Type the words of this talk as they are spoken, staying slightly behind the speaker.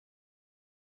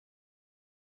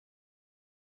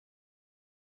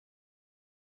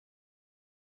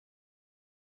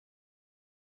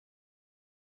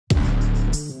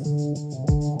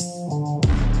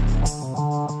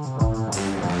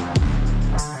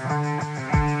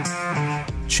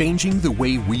changing the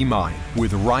way we mine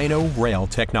with Riino rail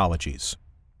technologies.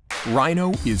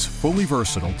 Riino is fully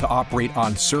versatile to operate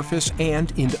on surface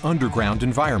and in underground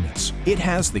environments. It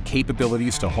has the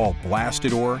capabilities to haul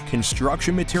blasted ore,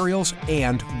 construction materials,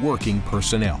 and working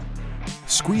personnel.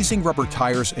 Squeezing rubber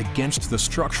tires against the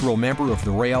structural member of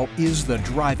the rail is the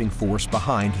driving force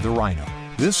behind the Riino.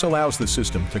 This allows the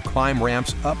system to climb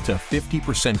ramps up to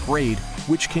 50% grade,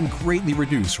 which can greatly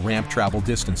reduce ramp travel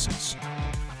distances.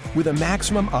 With a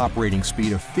maximum operating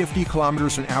speed of 50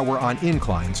 kilometers an hour on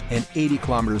inclines and 80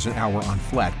 kilometers an hour on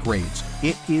flat grades,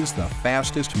 it is the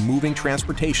fastest moving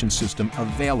transportation system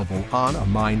available on a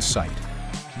mine site.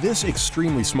 This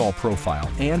extremely small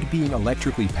profile and being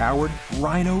electrically powered,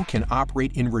 Riino can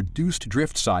operate in reduced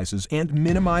drift sizes and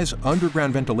minimize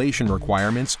underground ventilation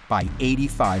requirements by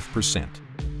 85%.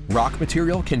 Rock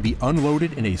material can be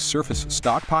unloaded in a surface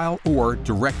stockpile or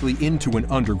directly into an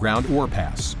underground ore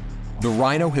pass. The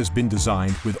Riino has been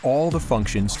designed with all the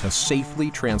functions to safely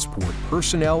transport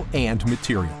personnel and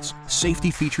materials.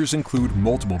 Safety features include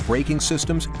multiple braking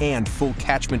systems and full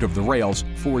catchment of the rails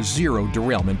for zero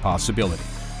derailment possibility.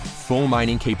 Full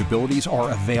mining capabilities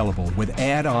are available with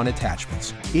add-on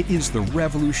attachments. It is the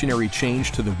revolutionary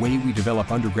change to the way we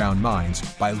develop underground mines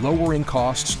by lowering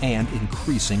costs and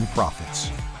increasing profits.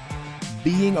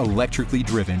 Being electrically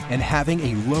driven and having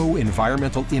a low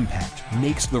environmental impact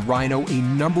makes the Riino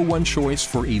a #1 choice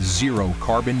for a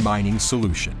zero-carbon mining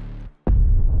solution.